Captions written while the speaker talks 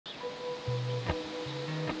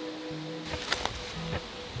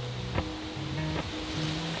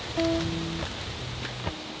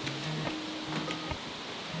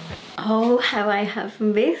Oh, how I have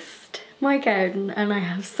missed my garden, and I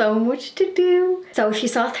have so much to do. So if you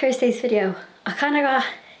saw Thursday's video, I kind of got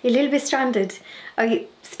a little bit stranded. I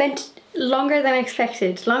spent longer than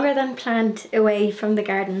expected, longer than planned away from the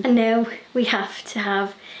garden, and now we have to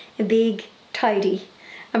have a big tidy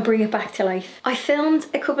and bring it back to life. I filmed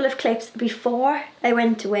a couple of clips before I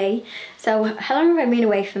went away. So how long have I been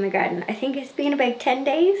away from the garden? I think it's been about 10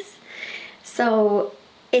 days. So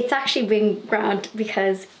it's actually been grand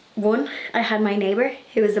because one, I had my neighbour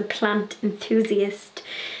who is a plant enthusiast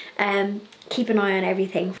keep an eye on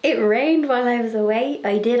everything. It rained while I was away.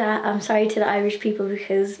 I'm sorry to the Irish people,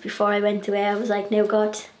 because before I went away I was like, no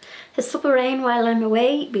God, the supper rain while I'm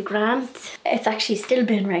away, be grand. It's actually still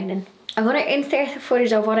been raining. I'm going to insert the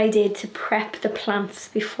footage of what I did to prep the plants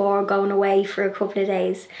before going away for a couple of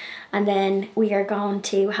days, and then we are going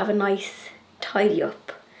to have a nice tidy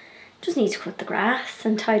up. Just need to cut the grass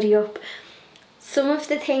and tidy up. Some of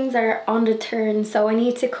the things are on the turn, so I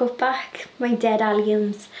need to cut back my dead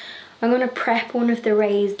alliums. I'm going to prep one of the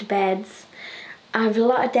raised beds. I have a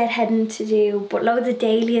lot of deadheading to do, but loads of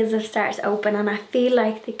dahlias have started to open, and I feel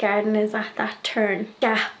like the garden is at that turn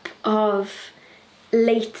gap of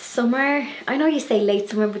late summer. I know you say late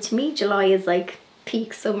summer, but to me July is like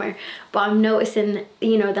peak summer. But I'm noticing,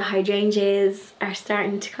 you know, the hydrangeas are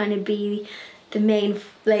starting to kind of be the main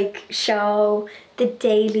like show, the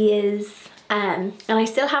dahlias, and I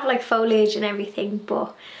still have like foliage and everything,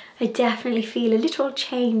 but I definitely feel a little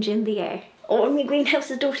change in the air. Oh, my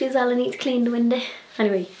greenhouse is dirty as well. I need to clean the window.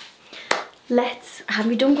 Anyway, let's have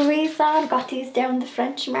my dungarees on. Got these down the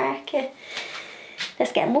French market.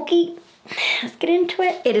 Let's get mucky. Let's get into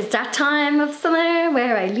it. It is that time of summer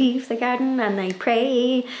where I leave the garden and I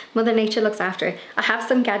pray Mother Nature looks after it. I have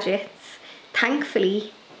some gadgets.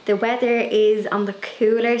 Thankfully, the weather is on the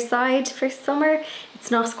cooler side for summer.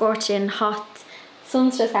 It's not scorching hot.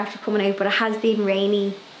 Sun's just after coming out, but it has been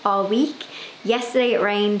rainy all week. Yesterday it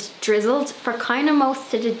rained, drizzled for kind of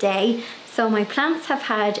most of the day. So my plants have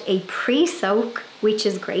had a pre-soak, which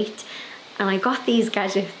is great. And I got these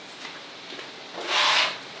gadgets.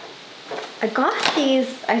 I got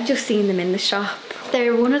these, I've just seen them in the shop.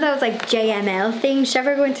 They're one of those like JML things. You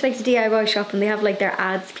ever go into like the DIY shop and they have like their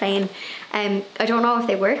ads playing? I don't know if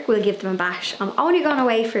they work, we'll give them a bash. I'm only going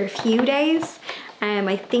away for a few days,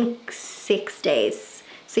 I think 6 days.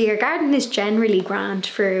 So your garden is generally grand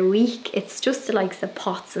for a week. It's just the likes of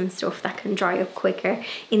pots and stuff that can dry up quicker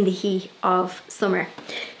in the heat of summer.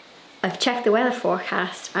 I've checked the weather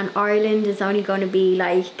forecast and Ireland is only going to be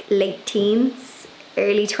like late teens,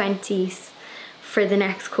 early 20s for the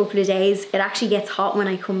next couple of days. It actually gets hot when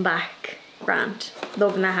I come back. Grand.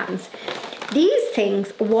 Love when that happens. These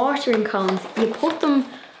things, watering cones, you put them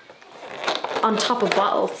on top of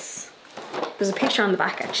bottles. There's a picture on the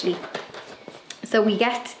back actually. So we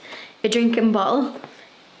get a drinking bottle,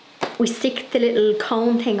 we stick the little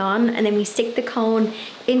cone thing on, and then we stick the cone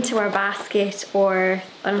into our basket, or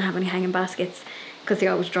I don't have any hanging baskets because they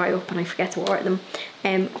always dry up and I forget to water them,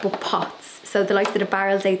 but pots. So the likes of the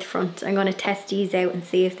barrels out the front, I'm going to test these out and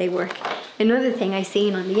see if they work. Another thing I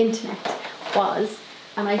seen on the internet was,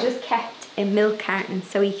 and I just kept a milk carton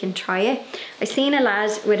so he can try it. I seen a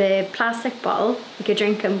lad with a plastic bottle, like a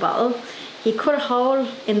drinking bottle. He cut a hole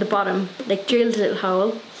in the bottom, like drilled a little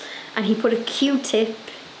hole, and he put a Q-tip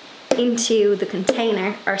into the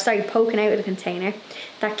container, or sorry, poking out of the container.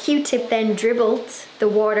 That Q-tip then dribbled the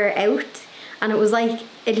water out, and it was like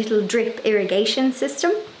a little drip irrigation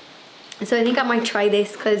system. So I think I might try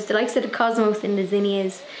this, because the likes of the cosmos and the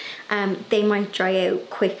zinnias, they might dry out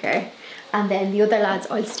quicker. And then the other lads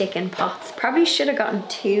I'll stick in pots. Probably should have gotten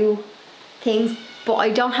 2 things, but I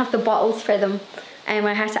don't have the bottles for them.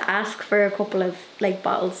 I had to ask for a couple of like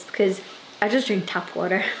bottles because I just drink tap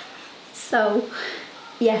water. So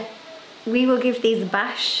yeah, we will give these a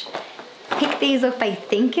bash. Picked these up I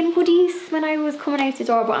think in Woodies when I was coming out the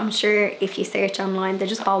door, but I'm sure if you search online they're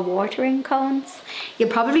just called watering cones. You'll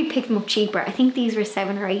probably pick them up cheaper. I think these were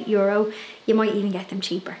 €7 or €8. You might even get them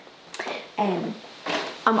cheaper.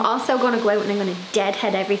 I'm also going to go out and I'm going to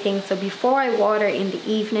deadhead everything. So before I water in the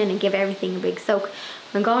evening and give everything a big soak,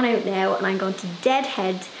 I'm going out now and I'm going to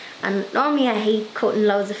deadhead. And normally I hate cutting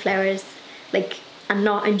loads of flowers, like, and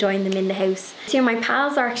not enjoying them in the house. So my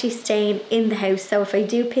pals are actually staying in the house, so if I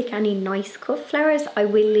do pick any nice cut flowers, I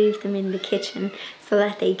will leave them in the kitchen so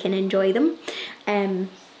that they can enjoy them.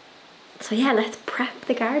 So yeah, let's prep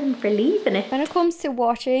the garden for leaving it. When it comes to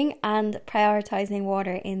watering and prioritising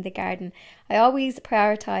water in the garden, I always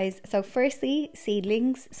prioritise, so firstly,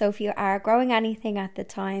 seedlings. So if you are growing anything at the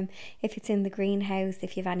time, if it's in the greenhouse,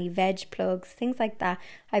 if you have any veg plugs, things like that,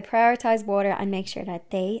 I prioritise water and make sure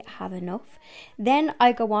that they have enough. Then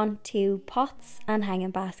I go on to pots and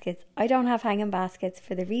hanging baskets. I don't have hanging baskets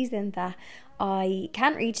for the reason that I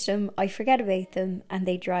can't reach them, I forget about them and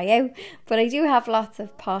they dry out. But I do have lots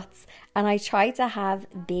of pots, and I try to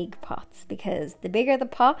have big pots because the bigger the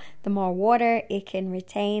pot, the more water it can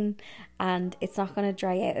retain, and it's not going to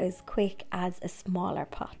dry out as quick as a smaller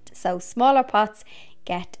pot. So smaller pots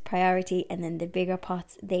get priority, and then the bigger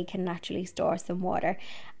pots, they can naturally store some water.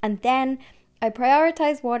 And then I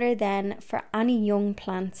prioritise water then for any young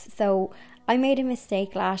plants. So I made a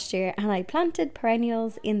mistake last year and I planted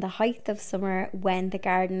perennials in the height of summer when the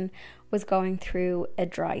garden was going through a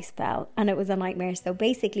dry spell, and it was a nightmare. So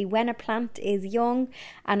basically, when a plant is young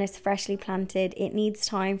and it's freshly planted, it needs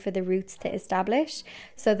time for the roots to establish.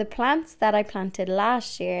 So the plants that I planted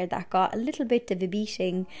last year that got a little bit of a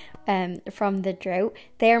beating from the drought,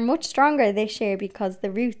 they are much stronger this year because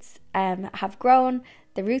the roots have grown.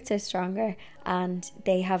 The roots are stronger and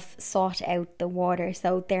they have sought out the water.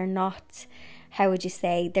 So they're not, how would you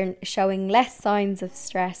say, they're showing less signs of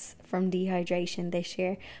stress from dehydration this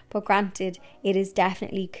year. But granted, it is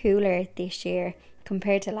definitely cooler this year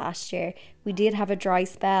compared to last year. We did have a dry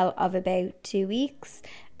spell of about 2 weeks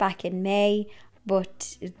back in May,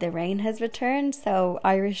 but the rain has returned. So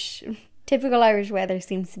typical Irish weather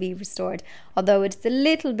seems to be restored. Although it's a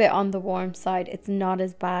little bit on the warm side, it's not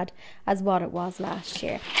as bad as what it was last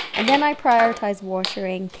year. And then I prioritise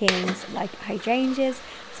watering things like hydrangeas,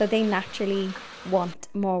 so they naturally want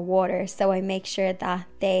more water. So I make sure that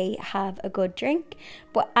they have a good drink.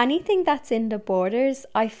 But anything that's in the borders,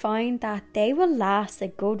 I find that they will last a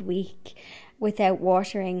good week without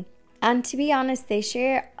watering. And to be honest, this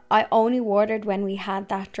year I only watered when we had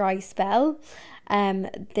that dry spell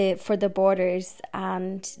for the borders,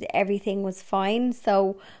 and everything was fine.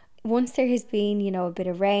 So once there has been, a bit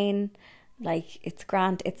of rain, like, it's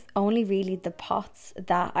grand. It's only really the pots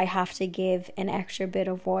that I have to give an extra bit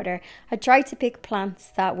of water. I try to pick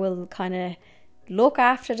plants that will kind of look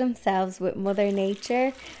after themselves with Mother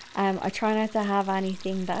Nature. I try not to have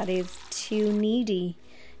anything that is too needy,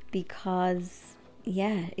 because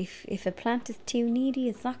if a plant is too needy,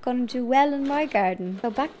 it's not going to do well in my garden.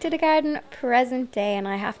 So back to the garden, present day, and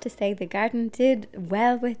I have to say the garden did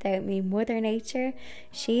well without me. Mother Nature,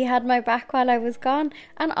 she had my back while I was gone,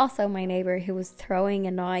 and also my neighbour who was throwing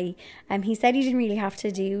an eye. He said he didn't really have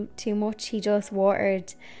to do too much. He just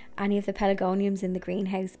watered any of the pelargoniums in the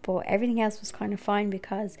greenhouse, but everything else was kind of fine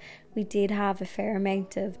because we did have a fair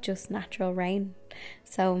amount of just natural rain.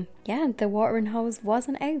 So the watering hose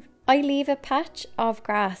wasn't out. I leave a patch of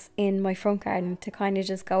grass in my front garden to kind of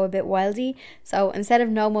just go a bit wildy. So instead of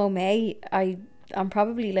no mow May, I'm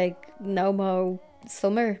probably like no mow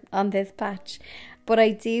summer on this patch. But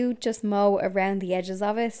I do just mow around the edges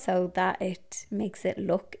of it so that it makes it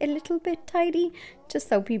look a little bit tidy, just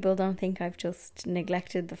so people don't think I've just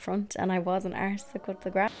neglected the front and I wasn't arsed to cut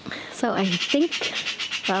the grass. So I think,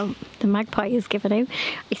 well, the magpie is given out.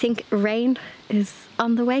 I think rain is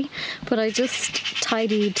on the way, but I just cut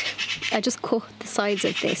the sides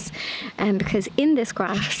of this, because in this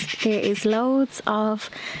grass there is loads of,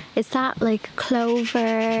 is that like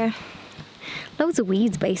clover? Loads of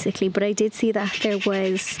weeds basically, but I did see that there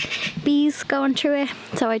was bees going through it,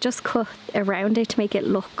 so I just cut around it to make it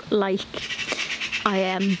look like I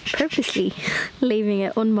am purposely leaving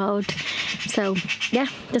it unmowed. So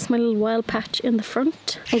that's my little wild patch in the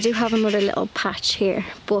front. I do have another little patch here,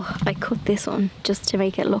 but I cut this one just to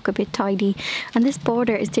make it look a bit tidy, and this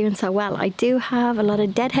border is doing so well. I do have a lot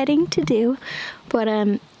of deadheading to do, but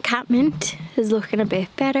catmint is looking a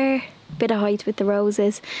bit better. Bit of height with the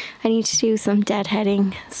roses. I need to do some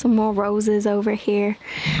deadheading, some more roses over here,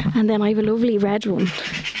 and then I have a lovely red one.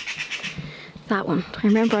 That one, I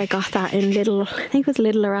remember I got that in I think it was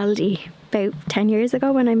Little Aldi about 10 years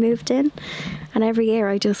ago when I moved in, and every year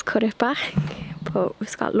I just cut it back, but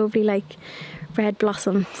it's got lovely like red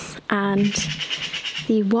blossoms. And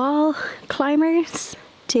the wall climbers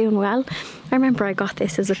doing well. I remember I got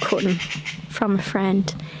this as a cutting from a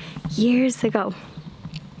friend years ago.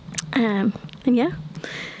 And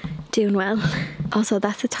doing well. Also,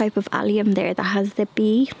 that's a type of allium there that has the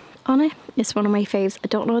bee on it. It's one of my faves. I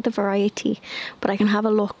don't know the variety, but I can have a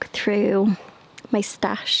look through my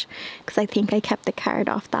stash because I think I kept the card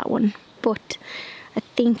off that one. But I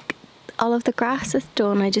think all of the grass is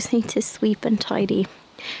done. I just need to sweep and tidy,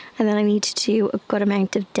 and then I need to do a good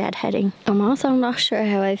amount of deadheading. I'm also not sure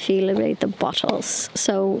how I feel about the bottles,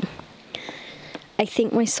 so I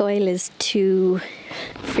think my soil is too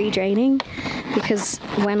free draining, because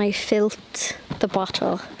when I filled the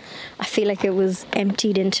bottle, I feel like it was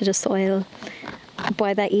emptied into the soil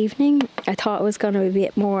by that evening. I thought it was going to be a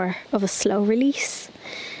bit more of a slow release.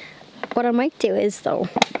 What I might do is, though,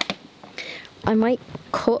 I might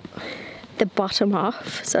cut the bottom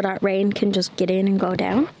off so that rain can just get in and go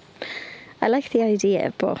down. I like the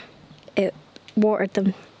idea, but it watered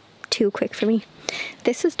them too quick for me.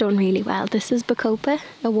 This is done really well. This is Bacopa,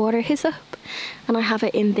 a water hyssop, and I have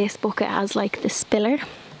it in this bucket as like the spiller,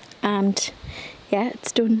 and yeah,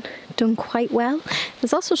 it's done quite well.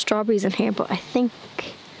 There's also strawberries in here, but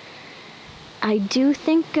I do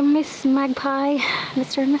think Mr. and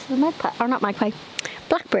Mrs. Magpie, or not Magpie,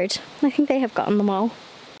 Blackbird, I think they have gotten them all.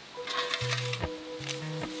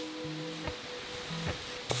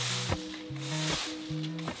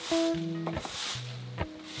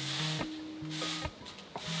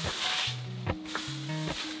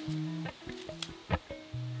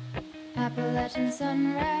 Appalachian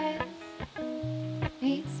sunrise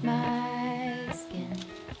meets my skin.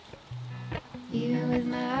 Even with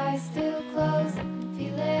my eyes still closed, I can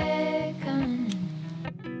feel it coming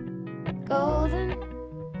in. Golden,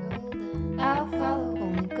 golden, I'll follow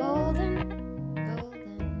only golden,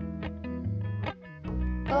 golden,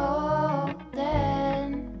 golden,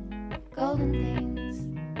 golden things.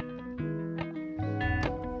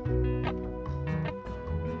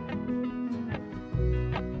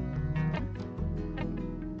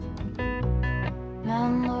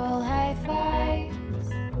 Mountain laurel high fives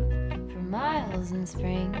for miles in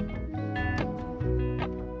spring.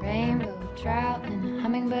 Rainbow trout and a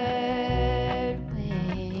hummingbird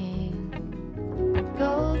wing.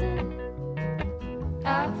 Golden,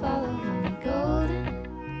 I'll follow only golden,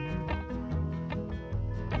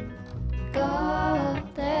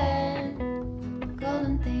 golden,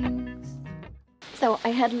 golden things. So I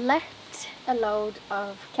had let a load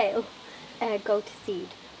of kale go to seed,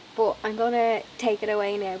 but I'm gonna take it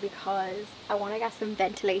away now because I want to get some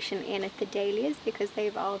ventilation in at the dahlias, because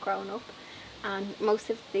they've all grown up and most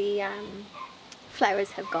of the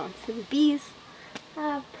flowers have gone. So the bees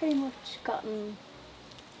have pretty much gotten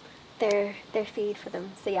their feed for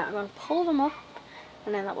them. So yeah, I'm gonna pull them up,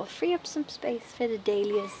 and then that will free up some space for the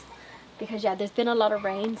dahlias, because yeah, there's been a lot of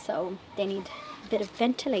rain, so they need a bit of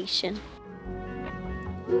ventilation.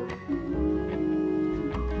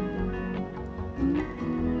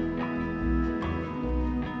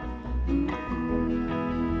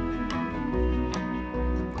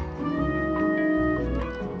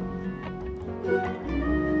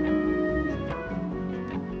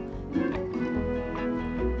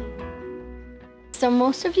 So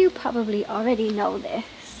most of you probably already know this,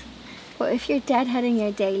 but if you're deadheading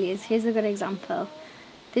your dahlias, here's a good example.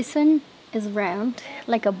 This one is round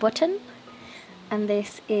like a button, and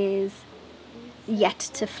this is yet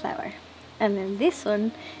to flower. And then this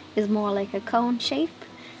one is more like a cone shape,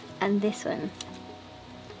 and this one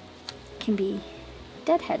can be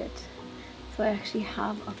deadheaded. So I actually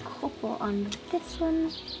have a couple on this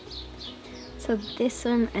one. So this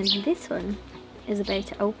one and this one is about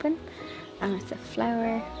to open, and it's a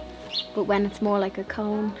flower, but when it's more like a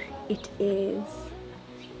cone, it is,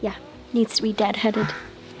 yeah, needs to be deadheaded.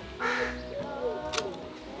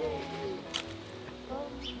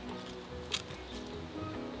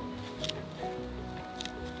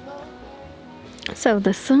 So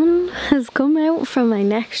the sun has come out from my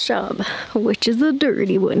next job, which is a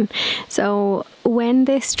dirty one. So when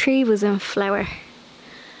this tree was in flower,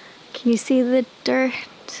 can you see the dirt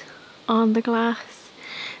on the glass?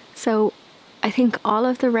 So I think all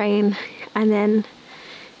of the rain and then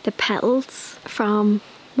the petals from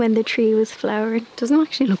when the tree was flowering, doesn't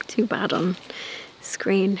actually look too bad on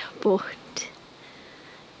screen, but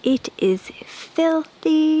it is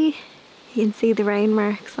filthy. You can see the rain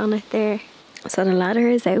marks on it there. So the ladder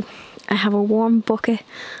is out. I have a warm bucket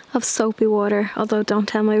of soapy water, although don't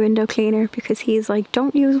tell my window cleaner, because he's like,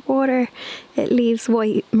 don't use water, it leaves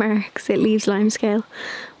white marks, it leaves limescale.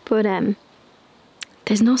 But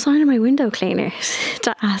there's no sign of my window cleaner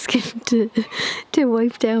to ask him to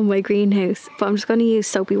wipe down my greenhouse. But I'm just going to use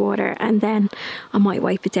soapy water, and then I might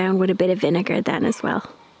wipe it down with a bit of vinegar then as well.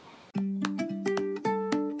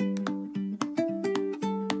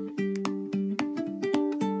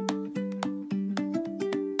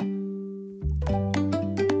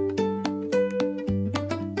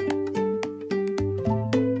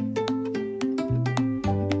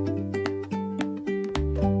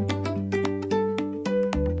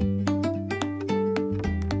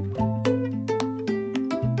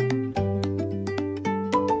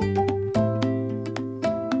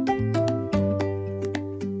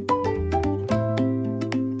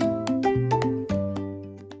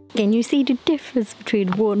 Can you see the difference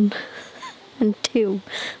between 1 and 2?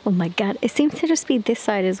 Oh my god, it seems to just be this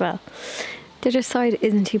side as well. The other side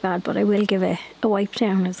isn't too bad, but I will give it a wipe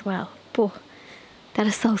down as well. But that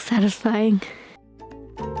is so satisfying.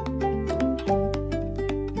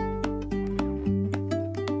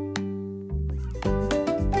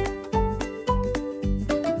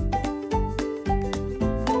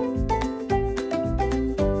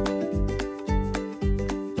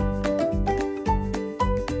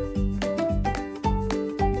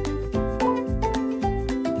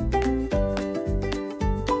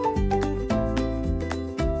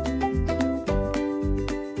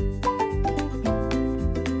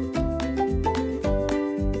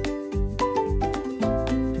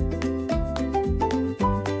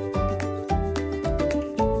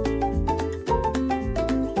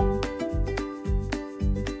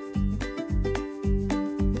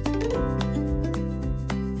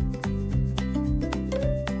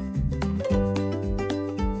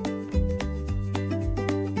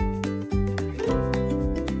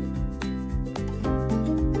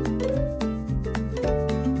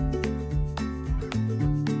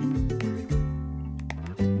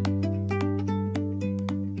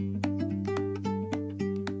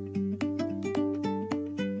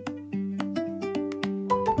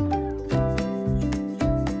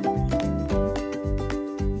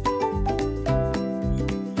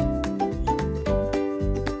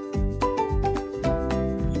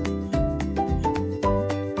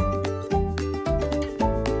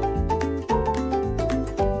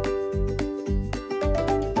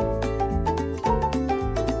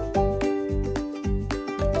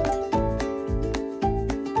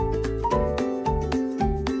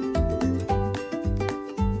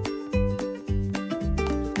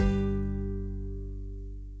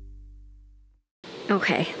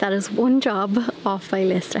 Okay, that is one job off my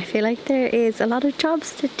list. I feel like there is a lot of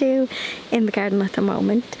jobs to do in the garden at the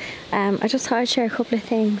moment. I just thought I'd share a couple of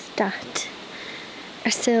things that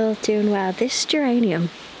are still doing well. This geranium,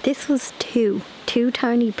 this was two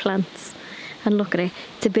tiny plants, and look at it.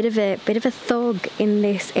 It's a bit of a thug in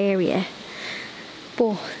this area,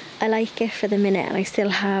 but I like it for the minute, and I still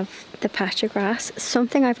have the patch of grass.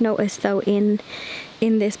 Something I've noticed though in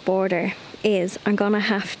this border is I'm gonna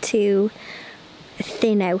have to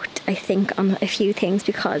thin out, I think, on a few things,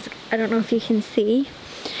 because I don't know if you can see,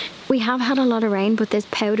 we have had a lot of rain, but there's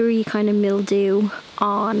powdery kind of mildew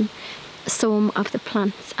on some of the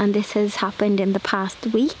plants, and this has happened in the past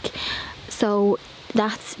week. So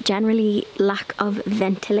that's generally lack of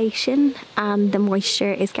ventilation, and the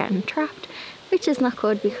moisture is getting trapped, which is not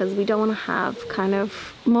good because we don't want to have kind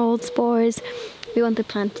of mold spores. We want the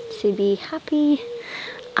plant to be happy,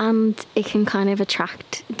 and it can kind of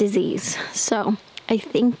attract disease. So I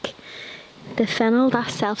think the fennel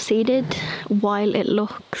that's self-seeded, while it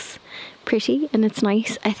looks pretty and it's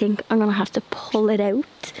nice, I think I'm gonna have to pull it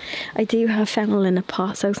out. I do have fennel in a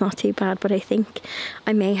pot, so it's not too bad, but I think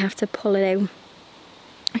I may have to pull it out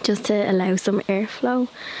just to allow some airflow.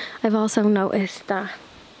 I've also noticed that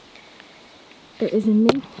there is a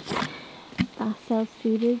mint that's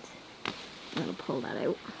self-seeded. I'm gonna pull that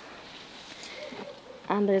out.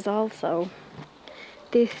 And there's also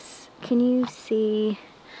this, can you see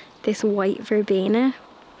this white verbena?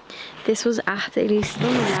 This was absolutely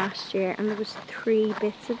stunning last year, and there was 3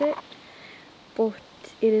 bits of it, but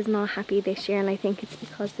it is not happy this year, and I think it's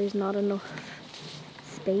because there's not enough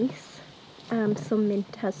space. Some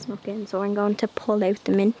mint has snuck in, so I'm going to pull out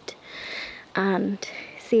the mint and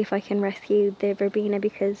see if I can rescue the verbena,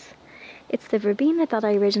 because it's the verbena that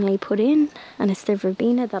I originally put in, and it's the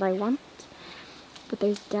verbena that I want. But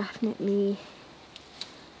there's definitely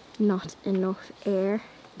not enough air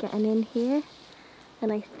getting in here,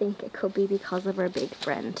 and I think it could be because of our big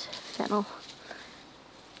friend fennel.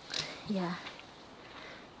 Yeah,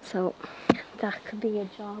 so that could be a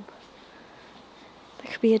job.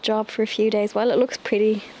 That could be a job for a few days. Well, it looks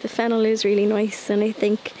pretty. The fennel is really nice, and I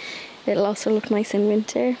think it'll also look nice in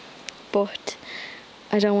winter, but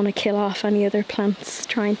I don't want to kill off any other plants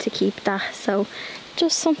trying to keep that. So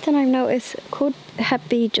just something I've noticed, could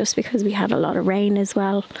be just because we had a lot of rain as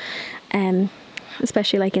well,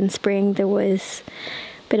 especially like in spring there was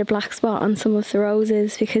a bit of black spot on some of the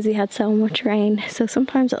roses because we had so much rain. So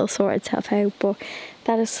sometimes it'll sort itself out, but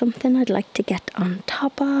that is something I'd like to get on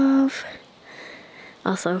top of.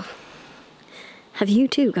 Also, have you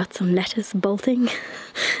too got some lettuce bolting?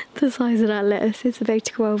 The size of that lettuce is about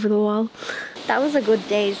to go over the wall. That was a good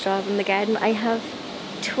day's job in the garden. I have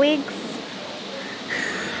twigs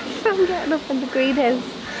from getting up in the greenhouse.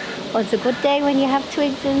 Well, it's a good day when you have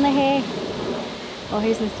twigs in the hair. Oh,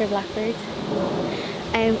 here's Mr. Blackbird.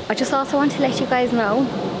 I just also want to let you guys know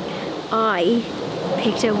I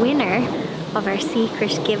picked a winner of our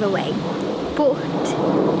secret giveaway.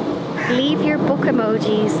 But leave your book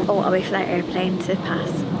emojis. Oh, I'll wait for that airplane to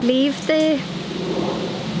pass. Leave the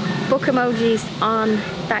book emojis on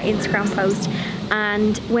that Instagram post,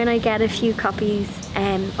 and when I get a few copies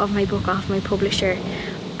of my book off my publisher,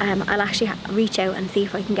 I'll actually reach out and see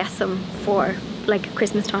if I can get some for like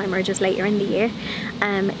Christmas time or just later in the year.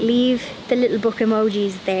 Leave the little book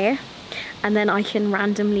emojis there, and then I can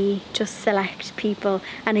randomly just select people.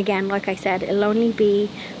 And again, like I said, it'll only be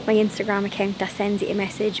my Instagram account that sends you a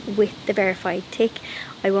message with the verified tick.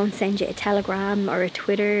 I won't send you a Telegram or a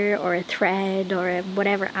Twitter or a Thread or a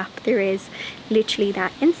whatever app there is. Literally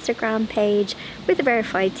that Instagram page with a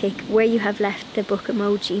verified tick where you have left the book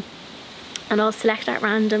emoji. And I'll select at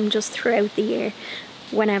random just throughout the year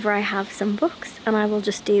whenever I have some books, and I will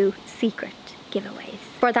just do secret giveaways.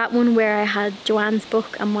 For that one where I had Joanne's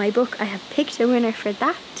book and my book, I have picked a winner for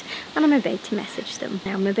that, and I'm about to message them.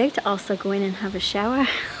 Now I'm about to also go in and have a shower.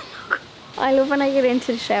 I love when I get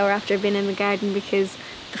into the shower after I've been in the garden, because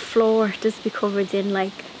the floor just be covered in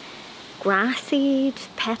like grass seed,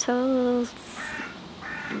 petals,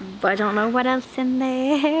 but I don't know what else in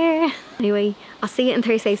there. Anyway, I'll see you in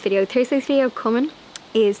Thursday's video. Thursday's video coming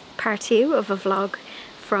is part 2 of a vlog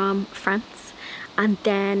from France, and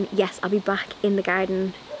then yes, I'll be back in the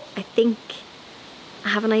garden. I think I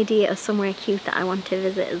have an idea of somewhere cute that I want to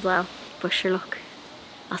visit as well, but sure, look,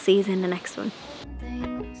 I'll see you in the next one.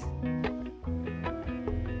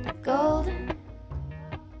 Golden,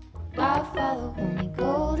 I follow only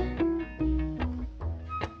gold.